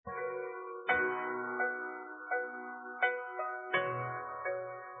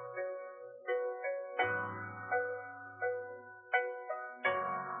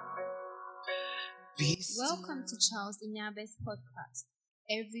Welcome to Charles Inyabe's podcast.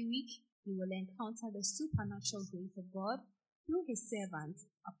 Every week, you will encounter the supernatural grace of God through his servant,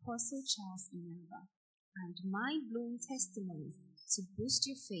 Apostle Charles Inyabe, and mind-blowing testimonies to boost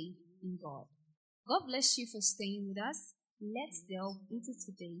your faith in God. God bless you for staying with us. Let's delve into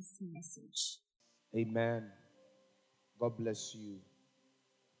today's message. Amen. God bless you.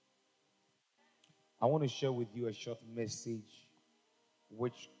 I want to share with you a short message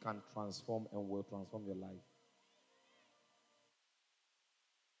which can transform and will transform your life.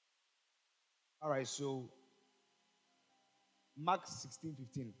 All right, so Mark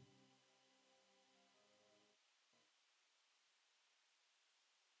 16:15.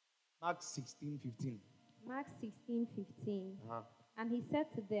 Mark 16:15. Mark 16:15. And he said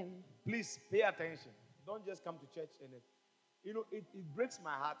to them, Please pay attention. Don't just come to church and it breaks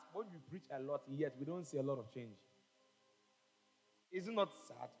my heart when we preach a lot, yet we don't see a lot of change. Is it not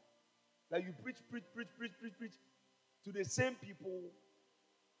sad? That you preach to the same people.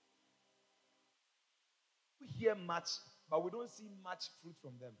 We hear much, but we don't see much fruit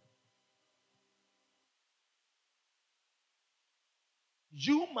from them.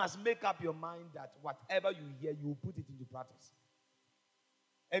 You must make up your mind that whatever you hear, you will put it into practice.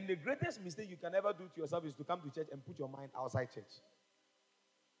 And the greatest mistake you can ever do to yourself is to come to church and put your mind outside church.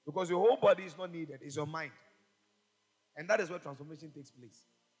 Because your whole body is not needed, it's your mind. And that is where transformation takes place.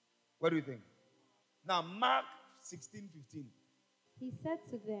 What do you think? Now, Mark 16:15. He said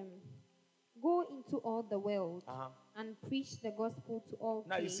to them, Go into all the world and preach the gospel to all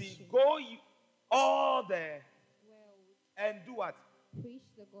now creation. You see, go all the world and do what? Preach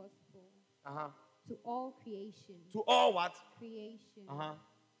the gospel to all creation. To all what? Creation.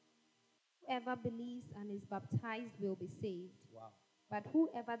 Whoever believes and is baptized will be saved. Wow. But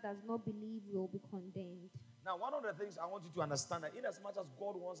whoever does not believe will be condemned. Now, one of the things I want you to understand that in as much as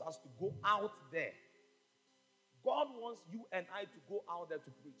God wants us to go out there, God wants you and I to go out there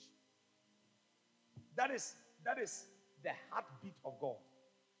to preach. That is the heartbeat of God.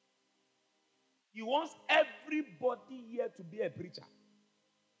 He wants everybody here to be a preacher.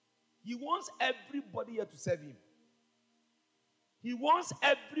 He wants everybody here to serve him. He wants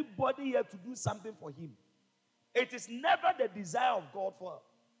everybody here to do something for him. It is never the desire of God for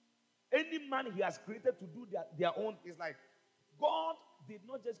any man he has created to do their own. It's like God did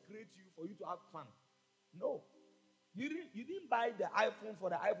not just create you for you to have fun. No. You didn't buy the iPhone for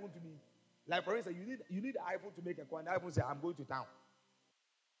the iPhone to be. Like for instance, you need the iPhone to make a call, and the iPhone says, I'm going to town.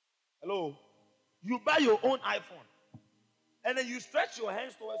 Hello? You buy your own iPhone. And then you stretch your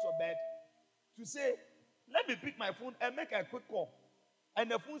hands towards your bed to say, let me pick my phone and make a quick call. And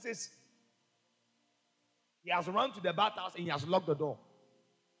the phone says, he has run to the bathhouse and he has locked the door.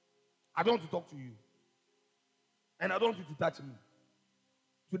 I don't want to talk to you. And I don't want you to touch me.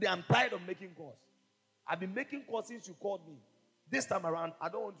 Today I'm tired of making calls. I've been making calls since you called me. This time around, I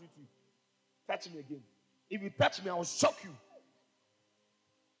don't want you to touch me again. If you touch me, I will shock you.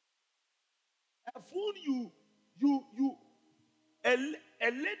 A phone a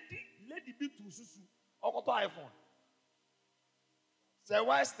lady be to susu or to iPhone. So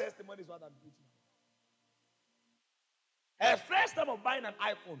wise testimony is what I'm preaching. Her first time of buying an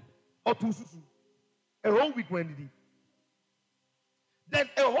iPhone or to susu, a whole week when did he? Then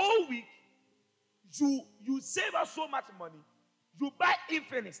a whole week, you save her so much money, you buy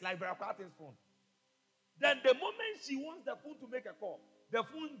Infinix like Vera Carlton's phone. Then the moment she wants the phone to make a call, the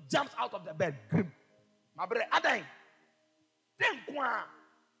phone jumps out of the bed. Grim. My brother, Adai. Then kwa.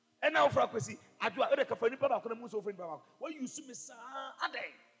 And now for a question, I do a kafani baba kuna muso friend baba. When you see me sa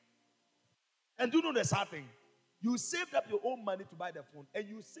Adai. And do you know the sad thing? You saved up your own money to buy the phone, and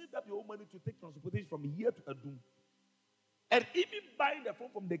you saved up your own money to take transportation from here to Adum. And even buying the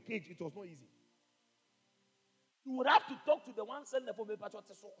phone from the cage, it was not easy. You would have to talk to the one selling the phone,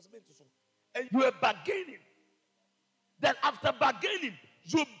 and you were bargaining. Then after bargaining,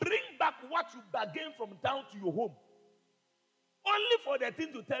 you bring back what you bargained from town to your home. Only for the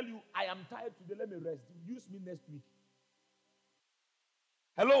thing to tell you, I am tired today, let me rest. Use me next week.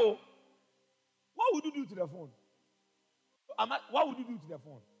 Hello? What would you do to the phone? What would you do to the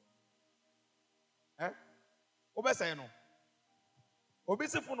phone?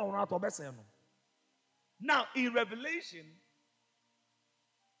 Now, in Revelation,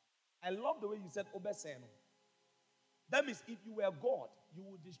 I love the way you said Obeseno. That means if you were God, you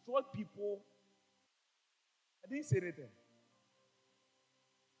would destroy people. I didn't say anything.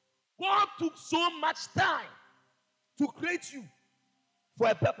 God took so much time to create you for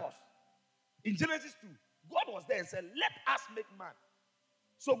a purpose. In Genesis 2, God was there and said, let us make man.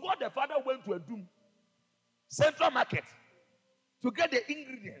 So God the Father went to a doom, Central Market, to get the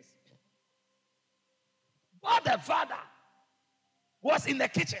ingredients. God the Father was in the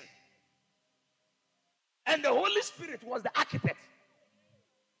kitchen. And the Holy Spirit was the architect.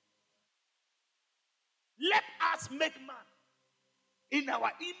 Let us make man in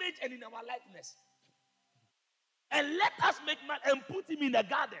our image and in our likeness. And let us make man and put him in the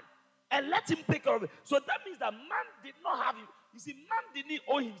garden. And let him take care of it. So that means that man did not have him. You see, man didn't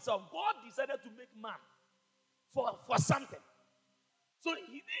owe himself. God decided to make man for something. So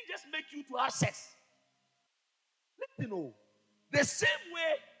he didn't just make you to have sex. Listen, oh, the same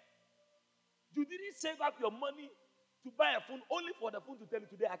way you didn't save up your money to buy a phone only for the phone to tell you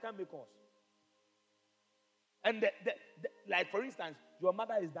today I can't make calls. And like for instance, your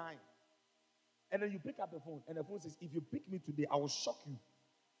mother is dying. And then you pick up the phone and the phone says, if you pick me today, I will shock you.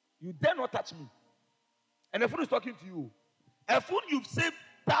 You dare not touch me. And the phone is talking to you. A phone you've saved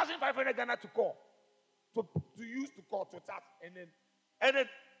 1,500 Ghana to call. To use to call, to chat. And then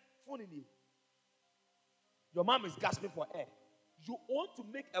phone in you. Your mom is gasping for air. You want to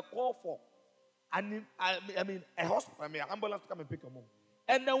make a call for a hospital, an ambulance to come and pick your mom.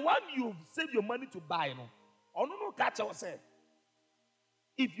 And the one you've saved your money to buy, or no catch yourself.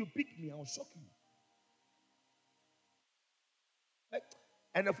 If you pick me, I will shock you.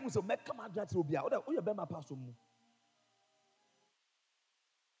 And the phone said, come on, Jack, will be out. Oh, you better pass on.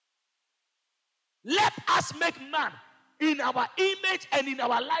 Let us make man in our image and in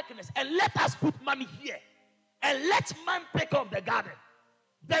our likeness, and let us put money here, and let man take off the garden.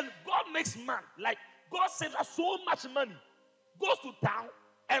 Then God makes man, like God saves us so much money, goes to town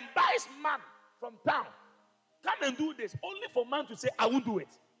and buys man from town. Come and do this, only for man to say, I won't do it.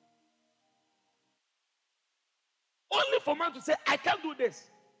 Only for man to say, I can't do this.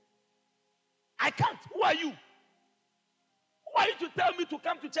 I can't. Who are you? Who are you to tell me to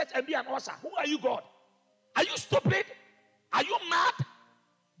come to church and be an usher? Who are you, God? Are you stupid? Are you mad?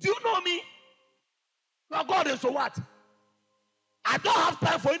 Do you know me? You're God, and so what? I don't have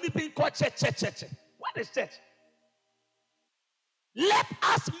time for anything called church. What is church? Let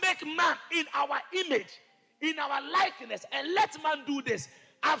us make man in our image, in our likeness, and let man do this.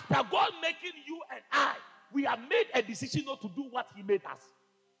 After God making you and I, we have made a decision not to do what he made us.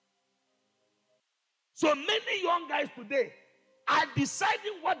 So many young guys today are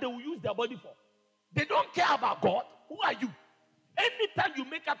deciding what they will use their body for. They don't care about God. Who are you? Anytime you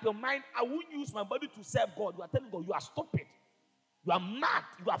make up your mind, I won't use my body to serve God, you are telling God, you are stupid. You are mad.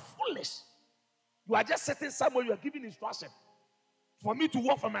 You are foolish. You are just sitting somewhere, you are giving instruction. For me to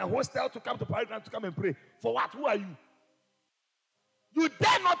walk from my hostel to come to Paragram to come and pray. For what? Who are you? You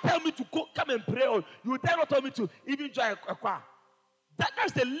dare not tell me to come and pray, or you dare not tell me to even join a choir.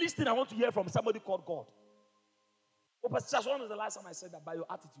 That's the least thing I want to hear from somebody called God. Oh, Pastor, when was the last time I said that? By your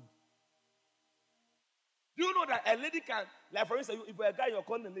attitude. Do you know that a lady can, like for instance, if you're a guy, you're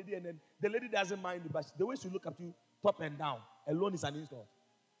calling a lady and then the lady doesn't mind you, but the way she look at you, top and down, alone is an insult.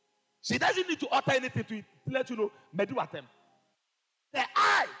 She doesn't need to utter anything to let you know, medu atem. The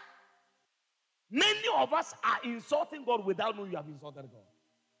eye. Many of us are insulting God without knowing you have insulted God.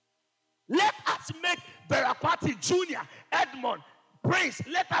 Let us make Berakwati Jr., Edmond, Prince.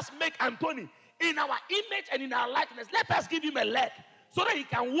 Let us make Anthony in our image and in our likeness. Let us give him a leg so that he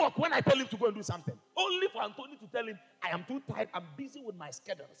can walk when I tell him to go and do something. Only for Anthony to tell him, I am too tired. I'm busy with my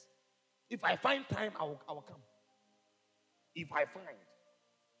schedules. If I find time, I will come. If I find.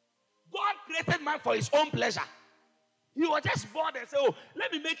 God created man for his own pleasure. He was just bored and said, oh,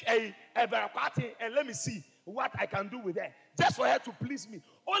 let me make a Berakwati and let me see what I can do with her. Just for her to please me.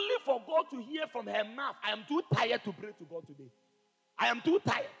 Only for God to hear from her mouth, I am too tired to pray to God today. I am too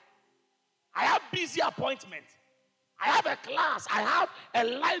tired. I have busy appointments. I have a class. I have a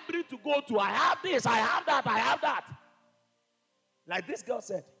library to go to. I have this. I have that. I have that. Like this girl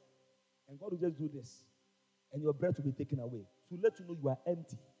said. And God will just do this. And your breath will be taken away. To let you know you are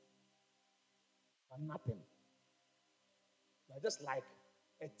empty. You are nothing. You are just like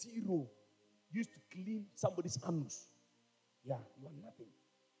a tea roll used to clean somebody's anus. Yeah, you are nothing.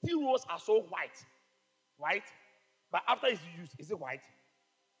 Tea rolls are so white. Right? But after it's used, is it white?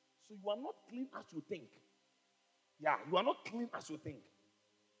 So you are not clean as you think. Yeah, you are not clean as you think.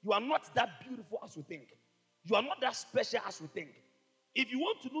 You are not that beautiful as you think. You are not that special as you think. If you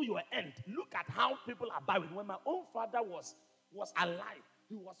want to know your end, look at how people are buried. When my own father was alive,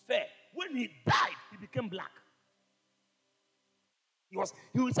 he was fair. When he died, he became black. He was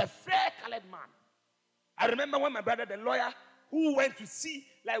a fair-colored man. I remember when my brother, the lawyer, who went to see,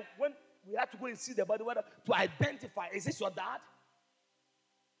 like when we had to go and see the body, to identify, is this your dad?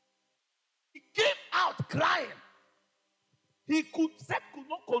 He came out crying. He could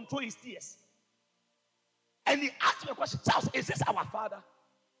not control his tears. And he asked me a question, Charles, is this our father?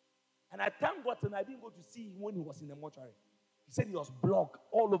 And I thank God and I didn't go to see him when he was in the mortuary. He said he was blocked,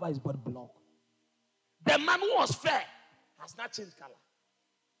 all over his body blocked. The man who was fair has not changed color.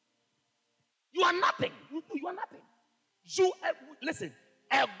 You are nothing. You are nothing. Listen,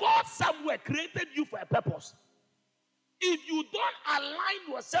 a God somewhere created you for a purpose. If you don't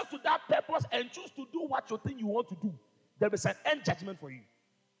align yourself to that purpose and choose to do what you think you want to do, there is an end judgment for you.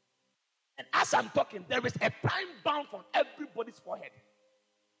 And as I'm talking, there is a time bound from everybody's forehead.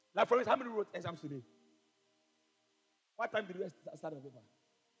 Like for instance, how many wrote exams today? What time did you start the paper?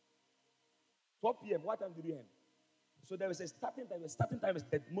 12 p.m. What time did you end? So there is a starting time. The starting time is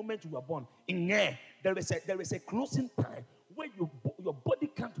the moment you were born. In there is a closing time where your body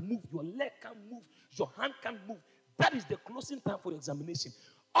can't move, your leg can't move, your hand can't move. That is the closing time for the examination.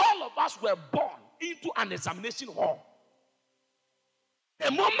 All of us were born into an examination hall. The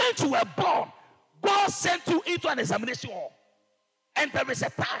moment you were born, God sent you into an examination hall. And there is a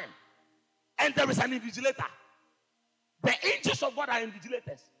time. And there is an invigilator. The angels of God are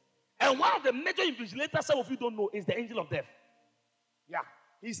invigilators. And one of the major invigilators, some of you don't know, is the angel of death. Yeah,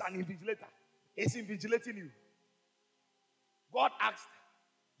 he's an invigilator. He's invigilating you. God asked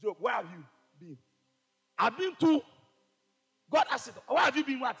Job, where have you been? I've been to. God asked him, where have you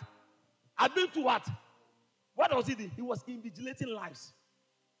been what? I've been to what? What was he doing? He was invigilating lives.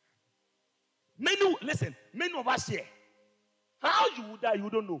 Many of us here, how you will die, you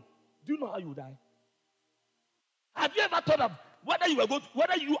don't know. Do you know how you will die? Have you ever thought of whether you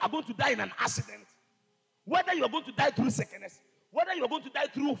are going to die in an accident, whether you are going to die through sickness, whether you are going to die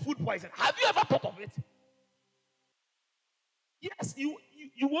through food poisoning? Have you ever thought of it? Yes, you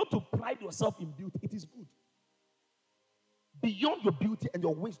want to pride yourself in beauty. It is good. Beyond your beauty and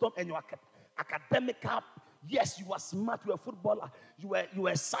your wisdom and your academic, yes, you are smart, you are a footballer, you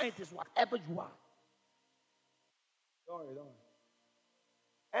are a scientist, whatever you are. Don't worry.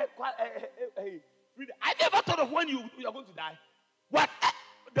 Have you ever thought of when you are going to die?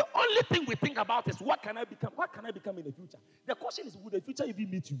 The only thing we think about is what can I become? What can I become in the future? The question is, would the future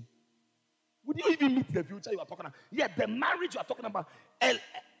even meet you? Would you even meet the future you are talking about? Yeah, the marriage you are talking about.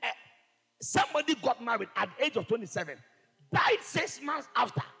 Somebody got married at the age of 27, died 6 months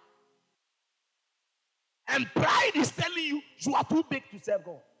after. And pride is telling you are too big to serve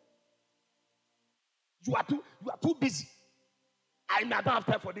God. You are too busy. I don't have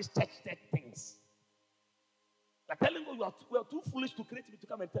time for these church things. They're telling you you are too foolish to create me to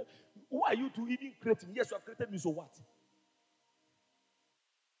come and tell. Who are you to even create me? Yes, you have created me, so what?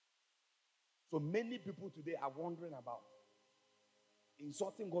 So many people today are wondering about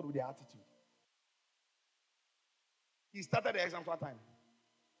insulting God with their attitude. He started the exam what time?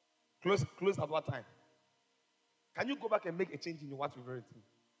 Closed at what time? Can you go back and make a change in your what we've written?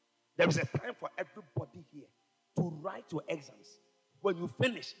 There is a time for everybody here to write your exams. When you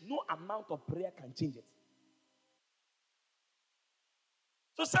finish, no amount of prayer can change it.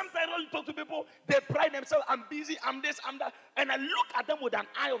 So sometimes when you talk to people, they pride themselves, I'm busy, I'm this, I'm that. And I look at them with an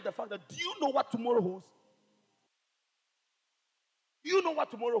eye of the fact that, do you know what tomorrow holds? Do you know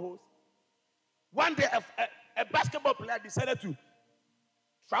what tomorrow holds? One day, a basketball player decided to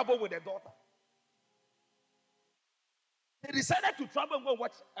travel with a daughter. They decided to travel and go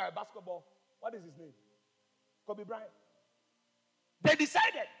watch basketball. What is his name? Kobe Bryant. They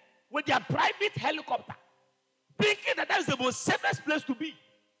decided with their private helicopter, thinking that is the most safest place to be.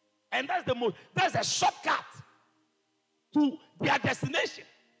 And that's a shortcut to their destination.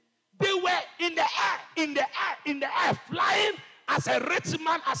 They were in the air, flying as a rich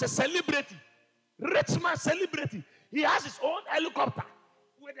man, as a celebrity. Rich man, celebrity. He has his own helicopter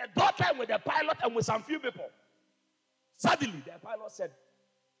with a daughter, with a pilot, and with some few people. Suddenly, the pilot said,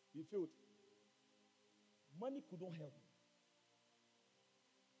 he failed. Money could not help him.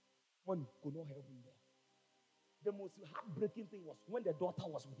 Money could not help him there. The most heartbreaking thing was when the daughter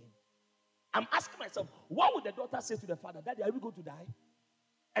was with him. I'm asking myself, what would the daughter say to the father? Daddy, are we going to die?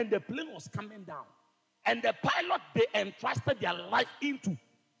 And the plane was coming down. And the pilot they entrusted their life into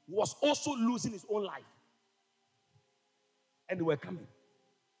was also losing his own life. And they were coming.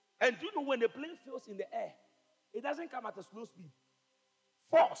 And do you know when the plane fails in the air, it doesn't come at a slow speed.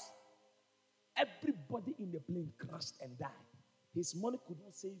 Force. Everybody in the plane crashed and died. His money could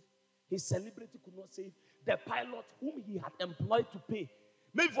not save. His celebrity could not save. The pilot whom he had employed to pay.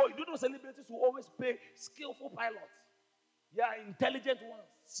 Maybe for you know celebrities who always pay skillful pilots. Yeah, intelligent ones,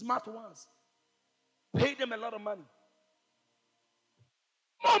 smart ones. Pay them a lot of money.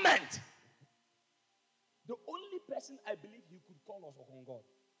 Moment. The only person I believe he could call was on God.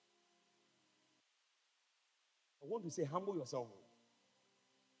 I want to say, humble yourself.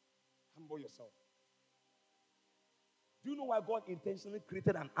 Humble yourself. Do you know why God intentionally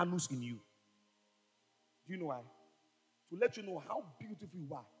created an anus in you? Do you know why? To let you know how beautiful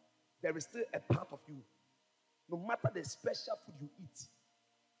you are. There is still a part of you. No matter the special food you eat,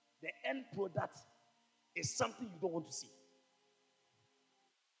 the end product is something you don't want to see.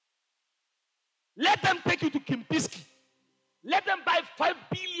 Let them take you to Kimpiski. Let them buy 5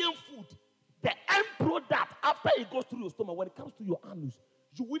 billion food. The end product, after it goes through your stomach, when it comes to your anus,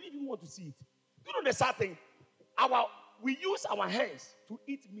 you wouldn't even want to see it. You know the sad thing? We use our hands to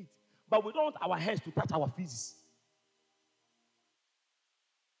eat meat, but we don't want our hands to touch our feces.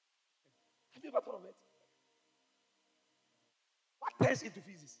 Have you ever thought of it? What turns into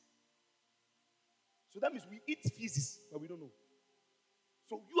feces? So that means we eat feces, but we don't know.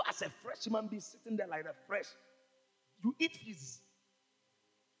 So you as a fresh human being sitting there like that, fresh, you eat feces.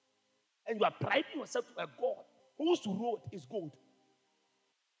 And you are priding yourself to a God whose road is gold.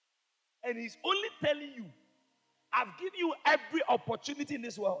 And he's only telling you, I've given you every opportunity in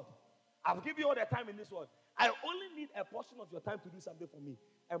this world. I've given you all the time in this world. I only need a portion of your time to do something for me.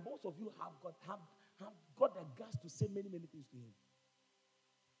 And most of you have got the guts to say many, many things to him.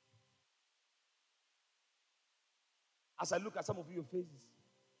 As I look at some of your faces,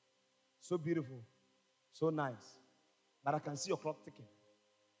 so beautiful, so nice. But I can see your clock ticking.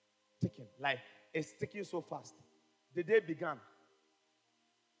 Ticking. Like, it's ticking so fast. The day began.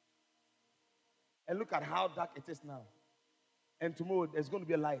 And look at how dark it is now. And tomorrow, there's going to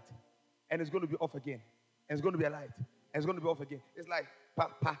be a light. And it's going to be off again. And it's going to be a light. And it's going to be off again. It's like, pa,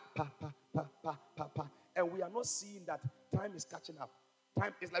 pa, pa, pa, pa, pa, pa, pa. And we are not seeing that time is catching up.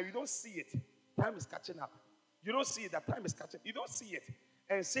 Time is like, you don't see it. Time is catching up. You don't see it, that time is catching. You don't see it.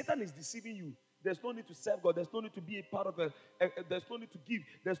 And Satan is deceiving you. There's no need to serve God. There's no need to be a part of there's no need to give.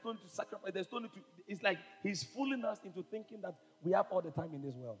 There's no need to sacrifice. There's no need to. It's like he's fooling us into thinking that we have all the time in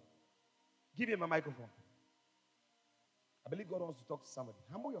this world. Give him a microphone. I believe God wants to talk to somebody.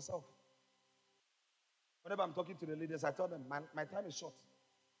 Humble yourself. Whenever I'm talking to the leaders, I tell them, my time is short.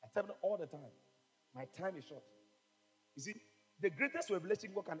 I tell them all the time, my time is short. You see, the greatest revelation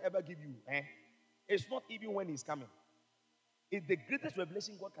God can ever give you, it's not even when he's coming. It's the greatest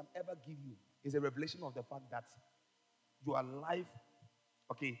revelation God can ever give you is a revelation of the fact that you are alive.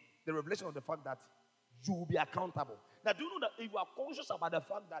 Okay, the revelation of the fact that you will be accountable. Now, do you know that if you are conscious about the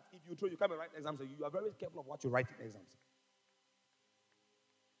fact that if you come and write exams, you are very careful of what you write in exams.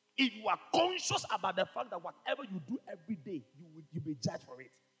 If you are conscious about the fact that whatever you do every day, you'll be judged for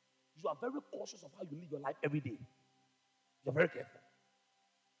it. You are very cautious of how you live your life every day. You're very careful.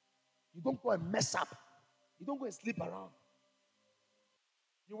 You don't go and mess up. You don't go and sleep around.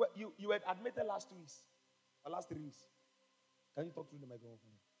 You were admitted last 2 weeks or last 3 weeks. Can you talk through the microphone for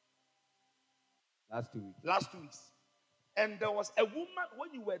me? Last 2 weeks. Last 2 weeks. And there was a woman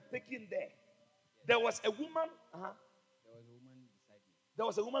when you were taken there. There was a woman. There was a woman beside me. There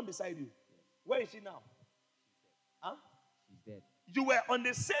was a woman beside you. Yes. Where is she now? Huh? She's dead. You were on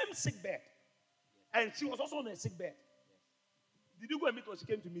the same sick bed. Yes. And she was also on a sick bed. Yes. Did you go and meet her? She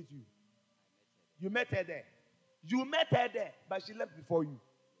came to meet you. You met her there. You met her there, but she left before you.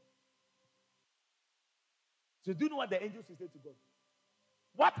 So do you know what the angels will say to God?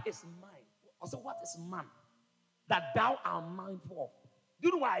 What is mine? Also, what is man that thou art mindful of? Do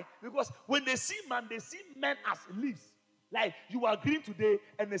you know why? Because when they see man, they see men as leaves. Like you are green today,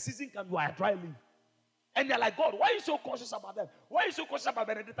 and the season comes, you are a dry leaf. And they're like, God, why are you so cautious about them? Why are you so cautious about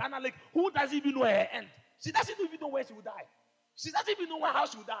Benedicta? Like, who doesn't even know her end? She doesn't even know where she will die. She doesn't even know how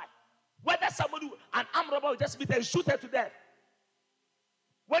she will die. Whether somebody, an armed robber will just meet her and shoot her to death.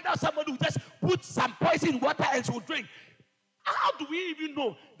 Whether somebody will just put some poison in water and she will drink. How do we even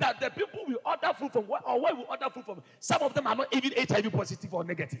know that the people we order food from, or where we order food from, some of them are not even HIV positive or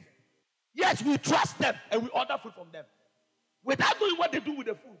negative? Yes, we trust them and we order food from them. Without knowing what they do with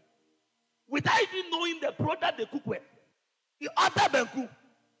the food. Without even knowing the product they cook with. The other than cook.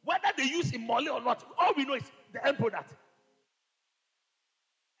 Whether they use Imole or not, all we know is the end product.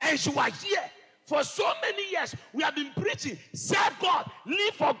 And you are here. For so many years, we have been preaching, serve God,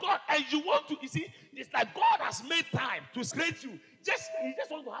 live for God, and you want to, you see, it's like God has made time to create you. He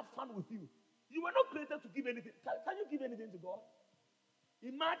just wants to have fun with you. You were not created to give anything. Can you give anything to God?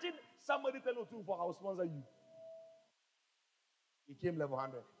 Imagine somebody tell you, for I will sponsor you. He came level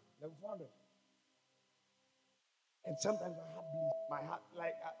 100, level 400. And sometimes my heart bleeds. My heart,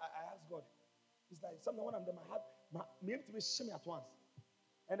 like, I ask God. It's like sometimes when I'm there, my heart, maybe to be shimmy at once.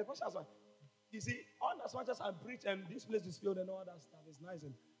 And the question is, you see, all as much as I preach and this place is filled and all that stuff is nice,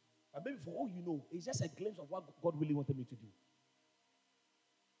 but maybe for all you know, it's just a glimpse of what God really wanted me to do.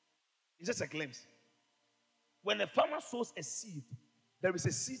 It's just a glimpse. When a farmer sows a seed, there is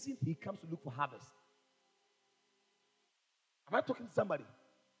a season he comes to look for harvest. Am I talking to somebody?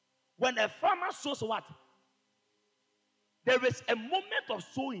 When a farmer sows what? There is a moment of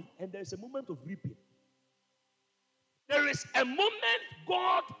sowing and there is a moment of reaping. There is a moment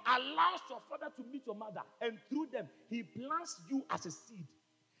God allows your father to meet your mother, and through them, he plants you as a seed.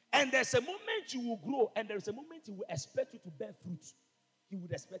 And there's a moment you will grow, and there's a moment he will expect you to bear fruit. He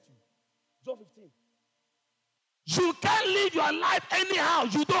would expect you. John 15. You can't live your life anyhow.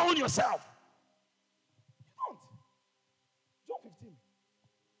 You don't own yourself. You don't. John 15.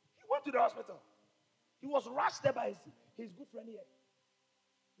 He went to the hospital. He was rushed there by his good friend here.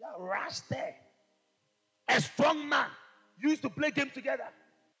 Yeah, rushed there. A strong man. Used to play games together.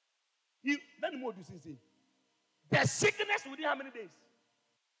 Let me do something. The sickness within how many days?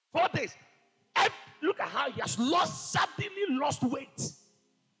 4 days. Look at how he has suddenly lost weight.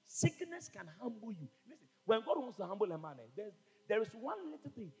 Sickness can humble you. Listen, when God wants to humble a man, there is one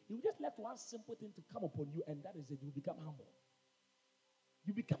little thing. He will just let one simple thing to come upon you, and that is it. You become humble.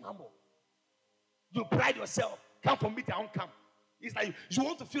 You become humble. You pride yourself. Come for me, I won't come. It's like you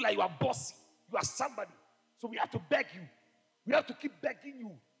want to feel like you are bossy. You are somebody. So we have to beg you. We have to keep begging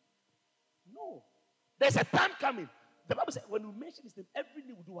you. No. There's a time coming. The Bible says when we mention his name, every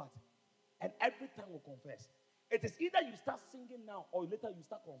knee will do what? And every tongue will confess. It is either you start singing now or later you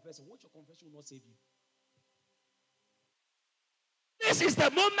start confessing. What your confession will not save you. This is the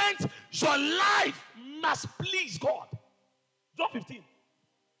moment your life must please God. John 15.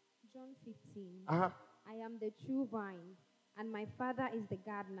 John 15. Uh-huh. I am the true vine, and my Father is the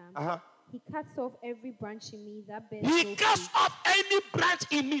gardener. Uh-huh. He cuts off every branch in me that bears He no cuts fruit. off any branch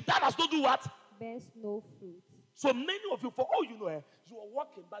in me that has to do what? Bears no fruit. So many of you, for all you know, you are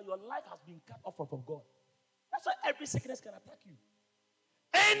walking, but your life has been cut off from God. That's why every sickness can attack you.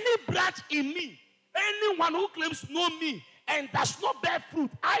 Any branch in me, anyone who claims to know me and does not bear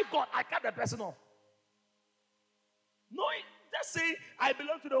fruit, I cut the person off. No, just say, I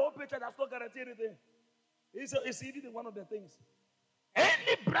belong to the whole picture, that's not guarantee anything. It's even one of the things.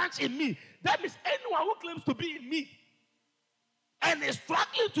 Any branch in me, that means anyone who claims to be in me and is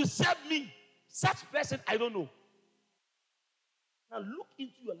struggling to serve me, such person, I don't know. Now look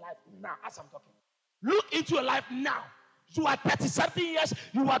into your life now as I'm talking. Look into your life now. You are 30-something years.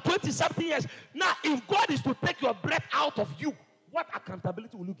 You are 20-something years. Now, if God is to take your breath out of you, what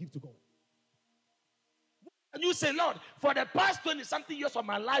accountability will you give to God? And you say, Lord, for the past 20-something years of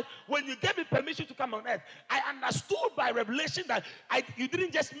my life, when you gave me permission to come on earth, I understood by revelation that you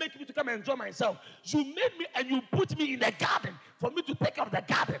didn't just make me to come and enjoy myself. You made me and you put me in the garden for me to take care of the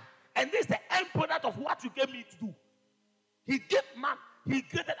garden. And this is the end product of what you gave me to do. He gave man. He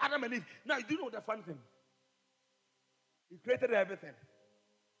created Adam and Eve. Now, do you know the funny thing? He created everything.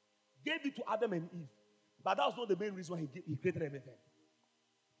 Gave it to Adam and Eve. But that was not the main reason why he created everything.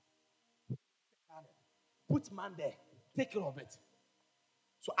 Put man there. Take care of it.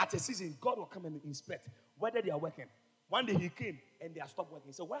 So at a season, God will come and inspect whether they are working. One day he came and they are stopped working.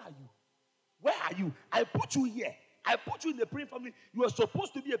 He said, where are you? Where are you? I put you here. I put you in the praying family. You are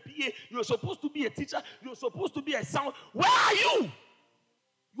supposed to be a PA. You are supposed to be a teacher. You are supposed to be a sound. Where are you?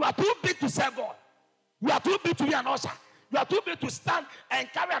 You are too big to serve God. You are too big to be an usher. You are too big to stand and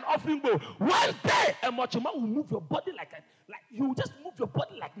carry an offering bowl. One day, a much man will move your body like you will just move your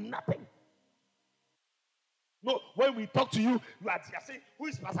body like nothing. No, when we talk to you, you are saying, who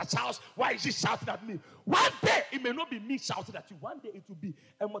is Pastor Charles? Why is he shouting at me? One day, it may not be me shouting at you. One day, it will be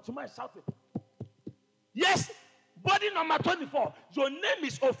a much man shouting. Yes, body number 24. Your name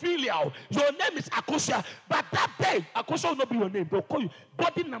is Ophelia. Your name is Akosia. But that day, Akosia will not be your name. They'll call you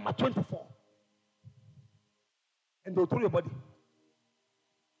body number 24. And they'll throw your body.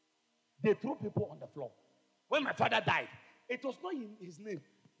 They throw people on the floor. When my father died, it was not in his name.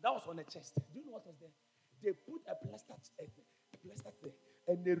 That was on the chest. Do you know what was there? They put a plaster there.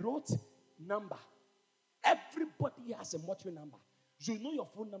 And they wrote number. Everybody has a mortuary number. You know your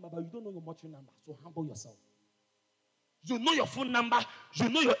phone number, but you don't know your mortuary number. So humble yourself. You know your phone number. You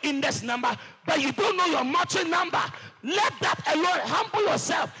know your index number. But you don't know your mortuary number. Let that alone. Humble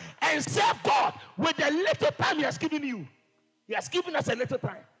yourself and serve God with the little time He has given you. He has given us a little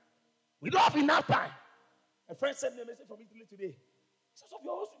time. We don't have enough time. A friend sent me a message from Italy today. He said, so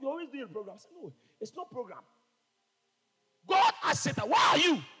you're always doing a program. I said, no, it's not program. God has Satan. Where are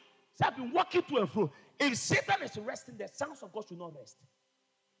you? He said, I've been walking to and fro. If Satan is resting, the sons of God should not rest.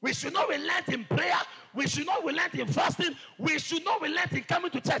 We should not relent in prayer. We should not relent in fasting. We should not relent in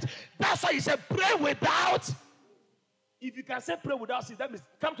coming to church. That's why he said, pray without. If you can say pray without ceasing, that means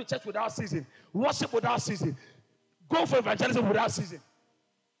come to church without ceasing. Worship without ceasing. Go for evangelism without ceasing.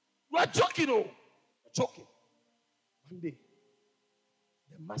 You are joking, oh. You're joking. One day,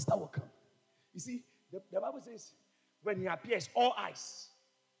 the master will come. You see, the Bible says, when he appears, all eyes,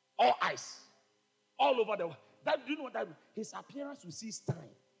 all over the world. That, do you know what that means? His appearance will cease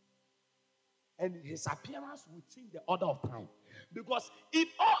time. And his appearance will change the order of time. Because if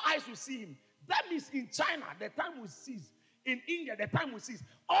all eyes will see him, that means in China, the time will cease. In India, the time will cease.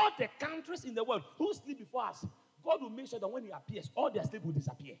 All the countries in the world who sleep before us, God will make sure that when he appears, all their sleep will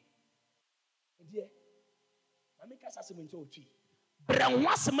disappear.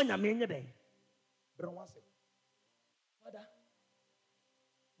 Father,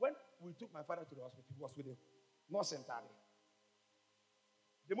 when we took my father to the hospital, he was with a nurse entirely.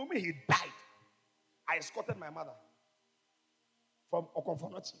 The moment he died, I escorted my mother from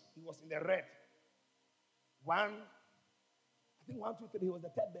Okonfonochi. He was in the red. 1, 2, 3, he was the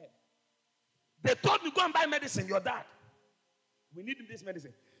third bed. They told me, go and buy medicine, your dad. We need this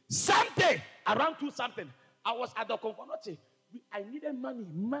medicine. Sunday, around 2 something, I was at the Okonfonochi. I needed money.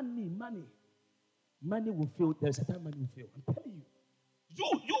 Money will fail. There's a time money will fail. I'm telling you.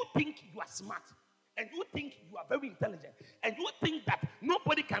 You think you are smart. And you think you are very intelligent. And you think that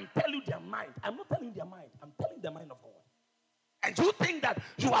nobody can tell you their mind. I'm not telling you their mind. I'm telling the mind of God. And you think that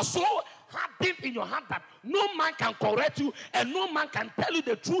you are so hardened in your heart that no man can correct you and no man can tell you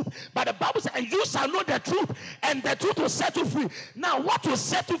the truth. But the Bible says, and you shall know the truth, and the truth will set you free. Now, what will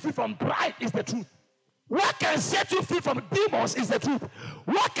set you free from pride is the truth. What can set you free from demons is the truth.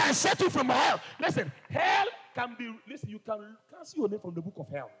 What can set you from hell? Listen, hell can be, listen, you can see your name from the book of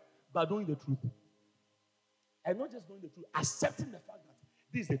hell by knowing the truth. And not just knowing the truth, accepting the fact that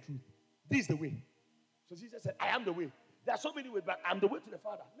this is the truth. This is the way. So Jesus said, I am the way. There are so many ways, but I'm the way to the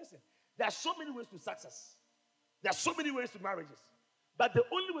Father. Listen, there are so many ways to success. There are so many ways to marriages. But the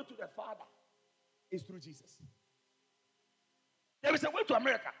only way to the Father is through Jesus. There is a way to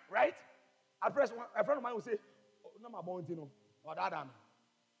America, right? At first, a friend of mine will say, oh, no, my boy, or that man.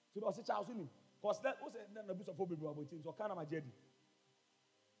 So I say, Charles, because that was an abuse of phobia about it. So kind of my jedi.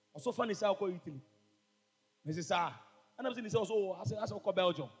 Also funny, say, I'll call Italy. I say, sir, and I'm saying, also, I said, call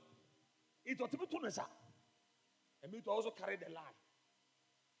Belgium. It was typical to say, and me to also carry the line.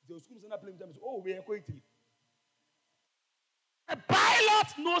 The schools are not playing them. Oh, we are going Italy. A pilot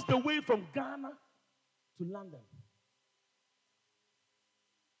knows the way from Ghana to London.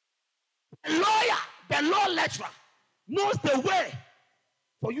 A lawyer, the law lecturer, knows the way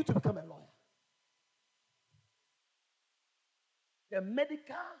for you to become a lawyer. The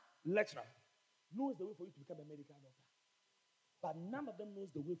medical lecturer knows the way for you to become a medical doctor. But none of them knows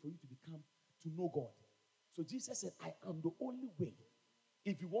the way for you to know God. So Jesus said, I am the only way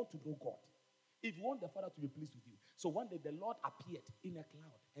if you want to know God. If you want the Father to be pleased with you. So one day the Lord appeared in a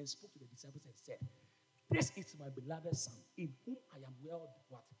cloud and spoke to the disciples and said, this is my beloved Son, in whom I am well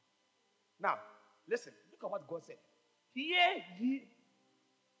what? Now, listen, look at what God said. Hear ye.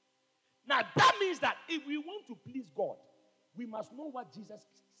 Now, that means that if we want to please God, we must know what Jesus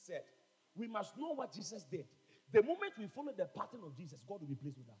said. We must know what Jesus did. The moment we follow the pattern of Jesus, God will be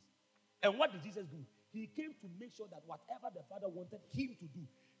pleased with us. And what did Jesus do? He came to make sure that whatever the Father wanted him to do,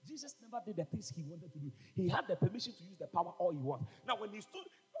 Jesus never did the things he wanted to do. He had the permission to use the power all he wants. Now, when he stood,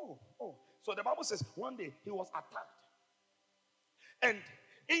 so the Bible says one day he was attacked. And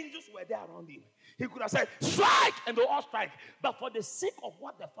angels were there around him. He could have said, strike, and they all strike. But for the sake of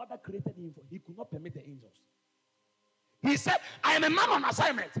what the Father created him for, he could not permit the angels. He said, I am a man on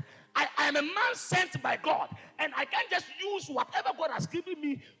assignment. I am a man sent by God. And I can't just use whatever God has given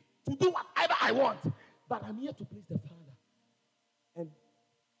me to do whatever I want. But I'm here to please the Father. And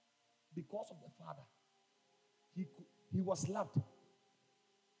because of the Father, he was loved.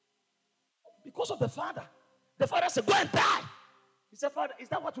 Because of the Father said, go and die. He said, Father, is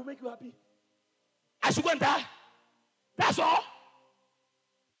that what will make you happy? I should go and die. That's all.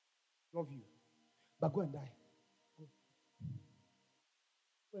 Love you. But go and die.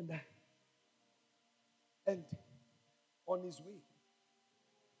 Go and die. And on his way,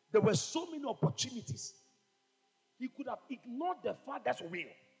 there were so many opportunities. He could have ignored the Father's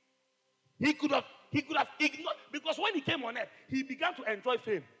will. He could have ignored, because when he came on earth, he began to enjoy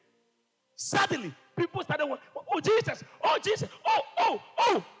fame. Suddenly, people started wondering, oh, Jesus,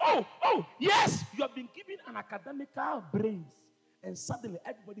 yes, you have been given an academical brains. And suddenly,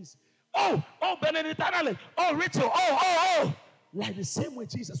 everybody's, Benedictine, Rachel, like the same way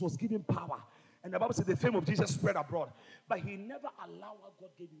Jesus was given power. And the Bible said the fame of Jesus spread abroad. But he never allowed what God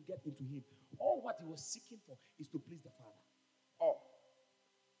gave him get into him. All what he was seeking for is to please the Father.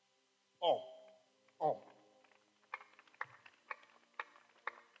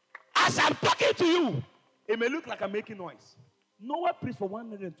 As I'm talking to you, it may look like I'm making noise. Noah preached for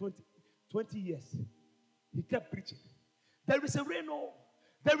 120 years. He kept preaching. There is a rain,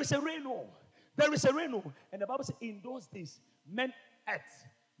 there is a rain. There is a reign. And the Bible says in those days, men ate.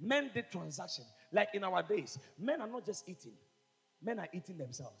 Men did transaction. Like in our days, men are not just eating. Men are eating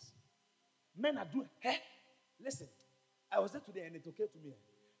themselves. Men are doing. Listen, I was there today and it occurred to me.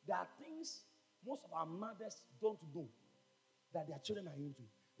 There are things most of our mothers don't know that their children are into.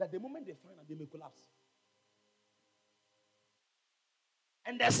 That the moment they find out, they may collapse.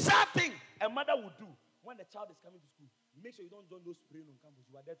 And the sad thing a mother would do when the child is coming to school, make sure you don't join those praying on campus.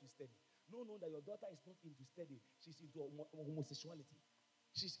 You are there to study. No, that your daughter is not into study. She's into homosexuality.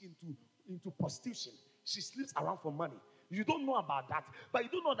 She's into prostitution. She sleeps around for money. You don't know about that. But you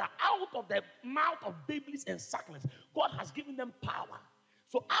don't know that out of the mouth of babies and sucklings, God has given them power.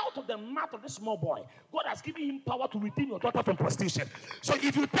 So out of the mouth of this small boy, God has given him power to redeem your daughter from prostitution. So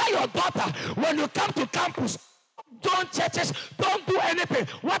if you tell your daughter, when you come to campus, join churches, don't do anything.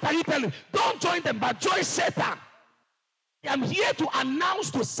 What are you telling? Don't join them, but join Satan. I'm here to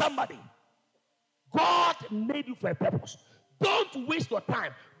announce to somebody, God made you for a purpose. Don't waste your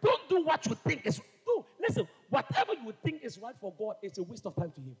time. Don't do what you think is. Do listen. Whatever you think is right for God is a waste of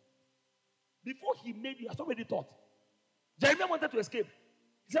time to Him. Before He made you, He has already thought. Jeremiah wanted to escape.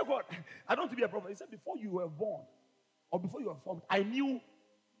 He said, "God, I don't want to be a prophet." He said, "Before you were born, or before you were formed, I knew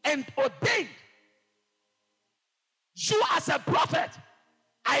and ordained you as a prophet.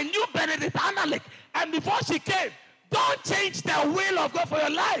 I knew Benedict Annalik, and before she came, don't change the will of God for your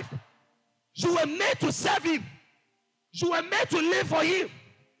life. You were made to serve Him. You were made to live for Him."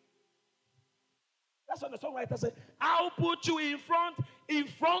 That's what the songwriter said. I'll put you in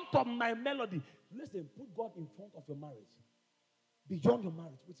front of my melody. Listen, put God in front of your marriage. Beyond your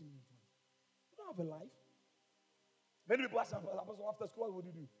marriage, put Him in front. You don't have a life. Many people ask, "Apostle, after school, what would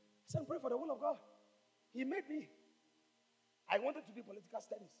you do?" I said, "Pray for the will of God. He made me. I wanted to do political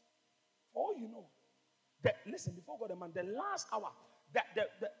studies. For all you know, listen, before God, man, the last hour,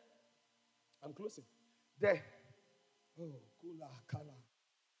 I'm closing. Kula, Kala.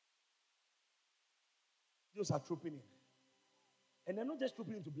 Those are trooping in. And they're not just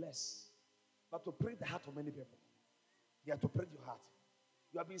trooping in to bless, but to pray the heart of many people. They are to pray your heart.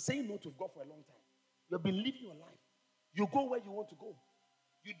 You have been saying no to God for a long time. You have been living your life. You go where you want to go.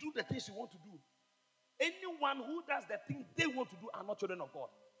 You do the things you want to do. Anyone who does the things they want to do are not children of God.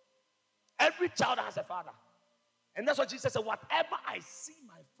 Every child has a father. And that's what Jesus said, whatever I see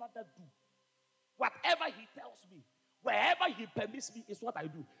my father do, whatever he tells me, wherever he permits me is what I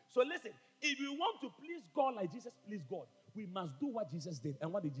do. So listen, if you want to please God like Jesus pleased God, we must do what Jesus did.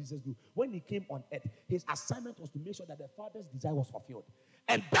 And what did Jesus do? When he came on earth, his assignment was to make sure that the Father's desire was fulfilled.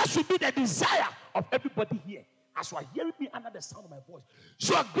 And that should be the desire of everybody here. As you are hearing me under the sound of my voice,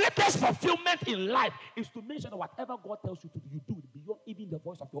 your greatest fulfillment in life is to make sure that whatever God tells you to do, you do it beyond even the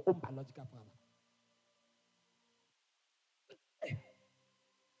voice of your own biological father.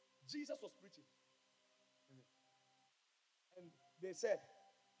 Jesus was preaching. And they said,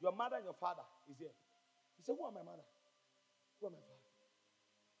 your mother and your father is here. He said, who are my mother? Who are my father?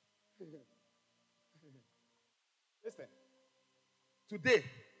 Listen, today,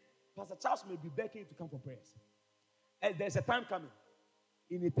 Pastor Charles may be begging you to come for prayers. And there's a time coming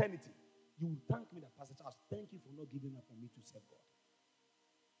in eternity. You will thank me that, Pastor Charles, thank you for not giving up on me to serve God.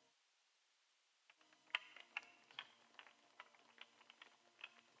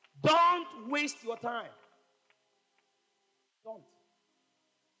 Don't waste your time. Don't.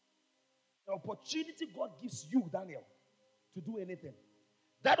 The opportunity God gives you, Daniel, to do anything,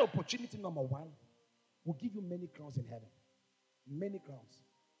 that opportunity, number one, will give you many crowns in heaven. Many crowns.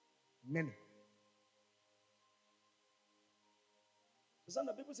 Many. So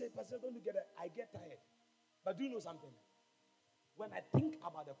some people say, Pastor, don't you get it? I get tired. But do you know something? When I think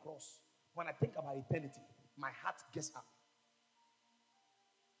about the cross, when I think about eternity, my heart gets up.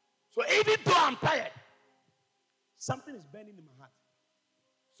 So even though I'm tired, something is burning in my heart.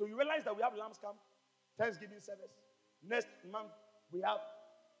 So you realize that we have Lamb's Camp, Thanksgiving service. Next month we have.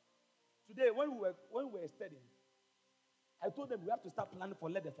 Today when we were studying, I told them we have to start planning for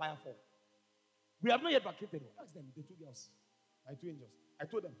Let the Fire Fall. We have not yet vacated. Ask them, the two girls, my two angels. I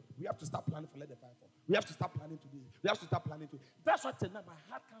told them we have to start planning for Let the Fire Fall. We have to start planning to this. We have to start planning to. That's why tonight my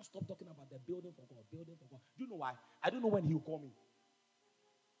heart can't stop talking about the building for God. Building for God. Do you know why? I don't know when He will call me.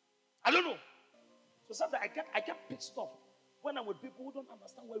 I don't know. So sometimes I get pissed off when I'm with people who don't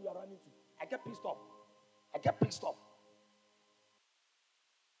understand where we are running to. I get pissed off.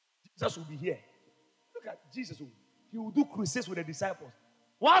 Jesus will be here. Look at Jesus. He will do crusades with the disciples.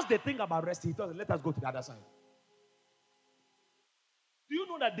 Once they think about rest, He tells them, let us go to the other side. Do you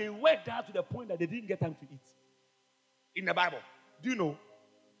know that they worked there to the point that they didn't get time to eat? In the Bible. Do you know?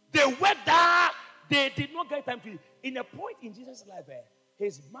 They worked there. They did not get time to eat. In a point in Jesus' life,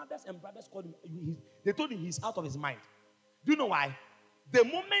 His mothers and brothers called him. They told him he's out of his mind. Do you know why? The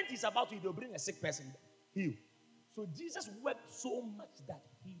moment he's about to, they'll bring a sick person, heal. So Jesus worked so much that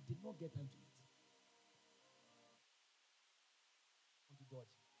he did not get time to eat. Unto God.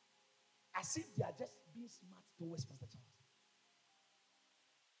 As if they are just being smart towards Pastor Charles.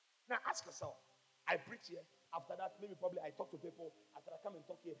 Now ask yourself, I preach here. After that, maybe probably I talk to people. After I come and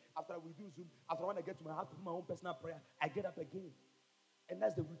talk here, after we do Zoom, after when I get to my house to do my own personal prayer, I get up again. And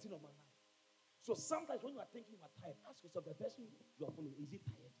that's the routine of my life. So sometimes when you are thinking you are tired, ask yourself, the person you are following, is he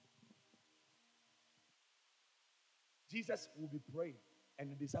tired? Jesus will be praying and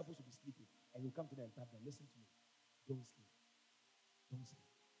the disciples will be sleeping. And he'll come to them and tap them, listen to me. Don't sleep. Don't sleep.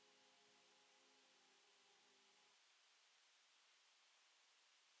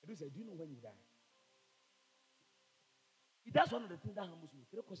 And he said, do you know when you die? That's one of the things that humbles me.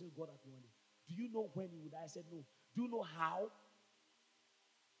 3 questions God asked me one day. Do you know when you will die? I said, no. Do you know how?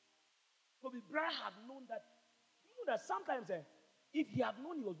 Because Abraham had known that. You know that sometimes, if he had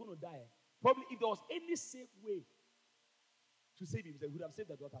known he was going to die, probably if there was any safe way to save him, he would have saved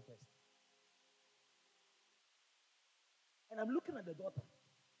the daughter first. And I'm looking at the daughter,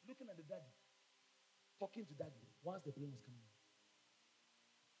 looking at the daddy, talking to daddy once the plane was coming out.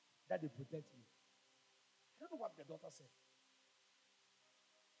 Daddy, protect me. I don't know what the daughter said.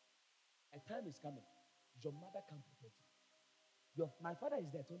 A time is coming. Your mother can't protect you. My father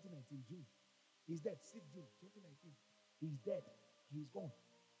is dead 2019, June. He's dead 6 June 2019. He's dead. He's gone.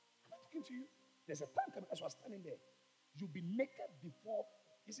 I'm talking to you. There's a time coming as you are standing there. You'll be naked before.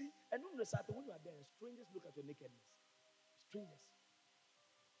 You see, and when you are there, strangers look at your nakedness. Strangers.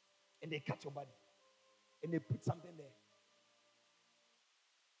 And they cut your body. And they put something there.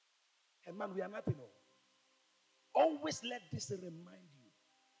 And man, we are nothing. Always let this remind you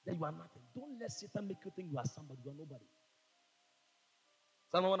that you are nothing. Don't let Satan make you think you are somebody. You are nobody.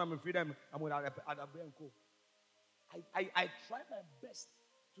 Someone I'm afraid I'm with Adabre&Co. I try my best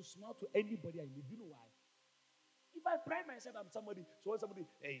to smile to anybody I meet. Do you know why? If I pride myself I'm somebody, so when somebody,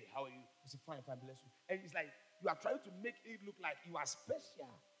 hey, how are you? I say, fine, bless you. And it's like you are trying to make it look like you are special.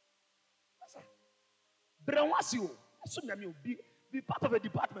 What's that? Brainwash you. Be part of a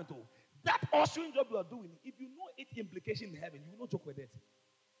department. That ushering job you are doing, if you know its implication in heaven, you will not joke with it.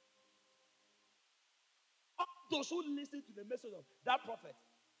 All those who listen to the message of that prophet,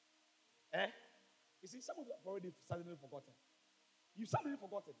 you see, some of you have already suddenly forgotten. You've suddenly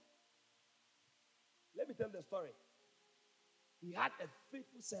forgotten. Let me tell the story. He had a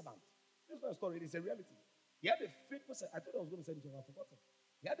faithful servant. This is not a story, it is a reality. He had a faithful servant. I thought I was going to say it to you, I've forgotten.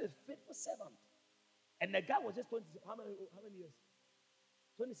 He had a faithful servant. And the guy was just 20, how many years?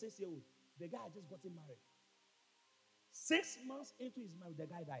 26-year-old. The guy had just gotten married. 6 months into his marriage, the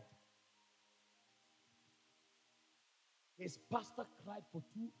guy died. His pastor cried for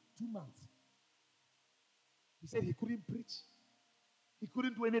two months. He said he couldn't preach. He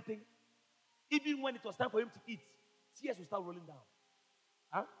couldn't do anything. Even when it was time for him to eat, tears would start rolling down.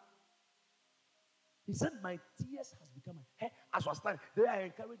 Huh? He said, my tears has become as was standing. Then I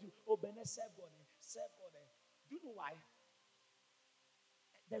encourage you, Bene, serve God. Serve God. Do you know why?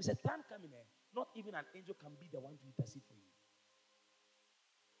 There is a time coming there, not even an angel can be the one to intercede for you.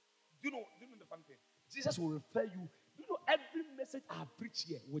 Do you know the fun thing? Jesus will refer you. Do you know every message I have preached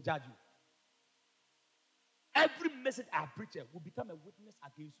here will judge you? Every message I have preached here will become a witness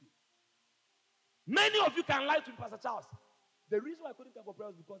against you. Many of you can lie to Pastor Charles. The reason why I couldn't come for prayer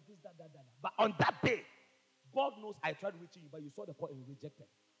is because this, that. But on that day, God knows I tried reaching you, but you saw the call and you rejected.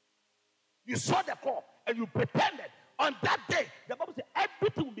 You saw the call and you pretended. On that day, the Bible says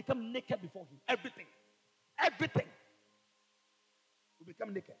everything will become naked before him. Everything will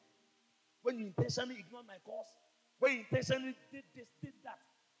become naked. When you intentionally ignored my calls, when you intentionally did this, did that,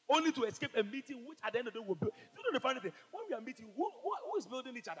 only to escape a meeting, which at the end of the day will build. Do you know the funny thing? When we are meeting, who is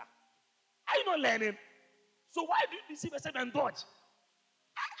building each other? Are you not learning? So why do you deceive yourself and dodge?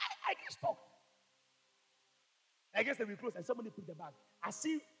 I get stuck. I guess they will close and somebody put the bag. I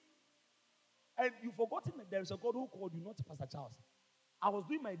see. And you've forgotten that there is a God who called you, not Pastor Charles. I was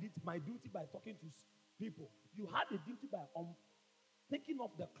doing my duty by talking to people. You had the duty by taking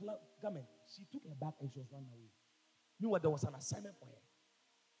off the garment. She took her bag and she was running away. Meanwhile, there was an assignment for her.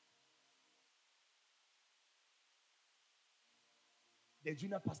 The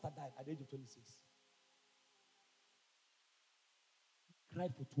junior pastor died at the age of 26. He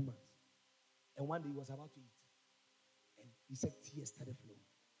cried for 2 months. And one day he was about to eat. And he said tears started flowing.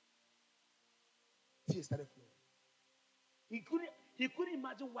 Tears started flowing. He couldn't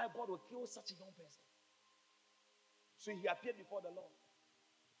imagine why God would kill such a young person. So he appeared before the Lord.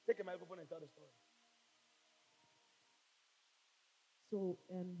 Take a microphone and tell the story. So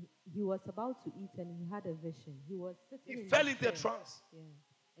he was about to eat and he had a vision. He was sitting He in fell the into a chair. trance. Yeah.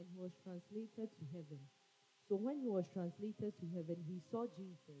 And he was translated to heaven. So when he was translated to heaven, he saw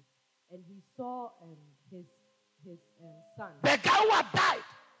Jesus and he saw his son. The guy who had died,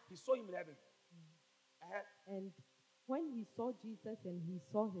 he saw him in heaven. And when he saw Jesus and he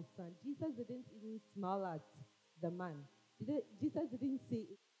saw his son, Jesus didn't even smile at the man. Jesus didn't say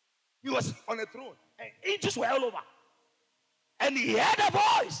it. He was on a throne and angels were all over. And he heard a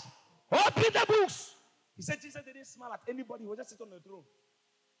voice. Open the books. He said Jesus didn't smile at anybody. He was just sitting on the throne.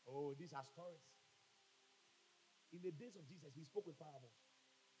 Oh, these are stories. In the days of Jesus, he spoke with parables.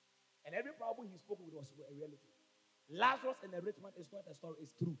 And every parable he spoke with was a reality. Lazarus and the rich man is not a story,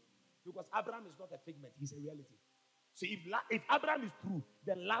 it's true. Because Abraham is not a figment, he's a reality. So if Abraham is true,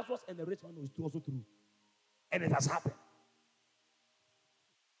 then Lazarus and the rich man is also true. And it has happened.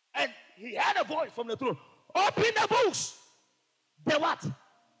 And he heard a voice from the throne. Open the books. The what?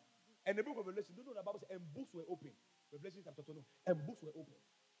 And the book of Revelation, do you know the Bible says, and books were open. Revelation chapter 20, and books were open.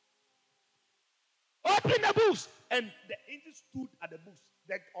 Open the books. And the angel stood at the books.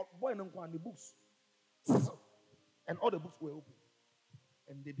 The boy and the books. And all the books were open.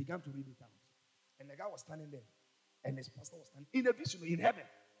 And they began to read it out. And the guy was standing there. And his pastor was standing in a vision in heaven.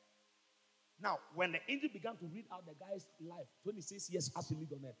 Now, when the angel began to read out the guy's life, 26 years as he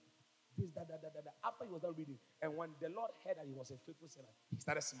lived on earth, this, that. After he was done reading, and when the Lord heard that he was a faithful servant, he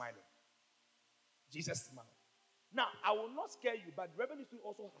started smiling. Jesus smiled. Now, I will not scare you, but Reverend Stu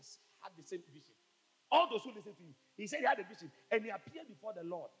also has had the same vision. All those who listen to you, he said he had a vision, and he appeared before the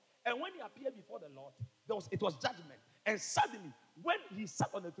Lord. And when he appeared before the Lord, it was judgment. And suddenly, when he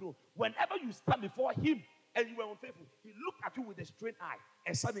sat on the throne, whenever you stand before him and you were unfaithful, he looked at you with a straight eye,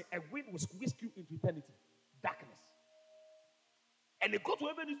 and suddenly a wind will whisk you into eternity, darkness. And they go to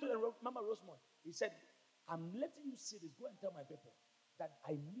Reverend Stu and Mama Rosemont. He said, I'm letting you see this. Go and tell my people that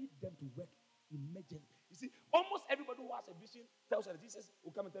I need them to work immediately. You see, almost everybody who has a vision tells her, Jesus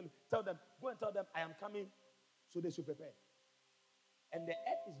will come and tell them, go and tell them, I am coming, so they should prepare. And the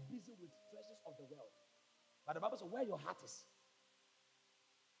earth is busy with treasures of the world. But the Bible says, where your heart is.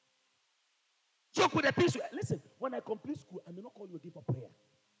 Joke with the things. Listen, when I complete school, I may not call you again for prayer.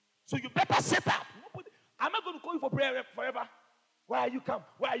 So you better set up. I'm not going to call you for prayer forever. Why are you come?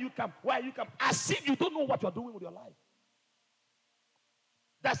 Why are you come? Why are you come? As if you don't know what you're doing with your life.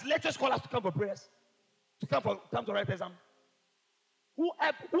 Does lecturers call us to come for prayers? To come to write exam? Who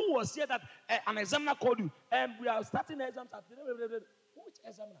was here that an examiner called you and we are starting the exams at which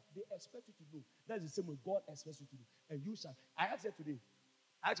examiner? They expect you to know. That's the same way God expects you to do. And you shall. I asked her today.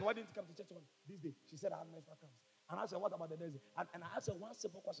 I asked her, why didn't you come to church on this day? She said, I have menstrual cramps. And I said, what about the next day? And I asked her one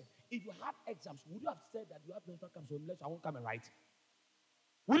simple question. If you had exams, would you have said that you have menstrual cramps unless I won't come and write?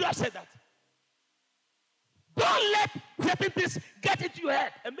 Would you have said that? Don't let certain things get into your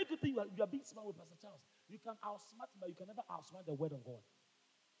head and make you think you are being smart with Pastor Charles. You can outsmart him, but you can never outsmart the word of God.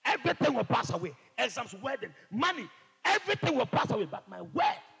 Everything will pass away. Exams, wedding, money, everything will pass away. But my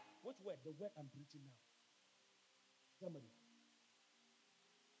word, which word? The word I'm preaching now. Somebody.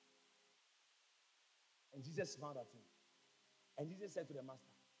 And Jesus smiled at him. And Jesus said to the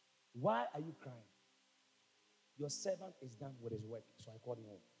master, why are you crying? Your servant is done with his work. So I called him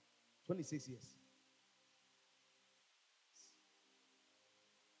home. 26 years.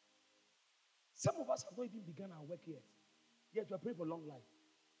 Some of us have not even begun our work yet. Yet you are praying for long life.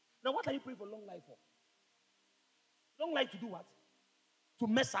 Now, what are you praying for long life for? Long life to do what? To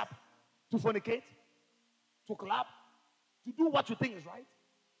mess up? To fornicate? To clap? To do what you think is right?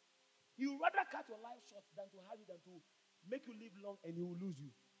 You would rather cut your life short than to have it, than to make you live long and he will lose you.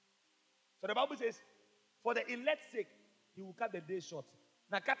 So the Bible says, for the elect's sake, he will cut the day short.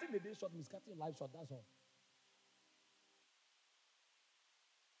 Now, cutting the day short means cutting life short, that's all.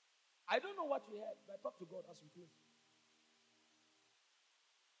 I don't know what you heard, but talk to God as we close.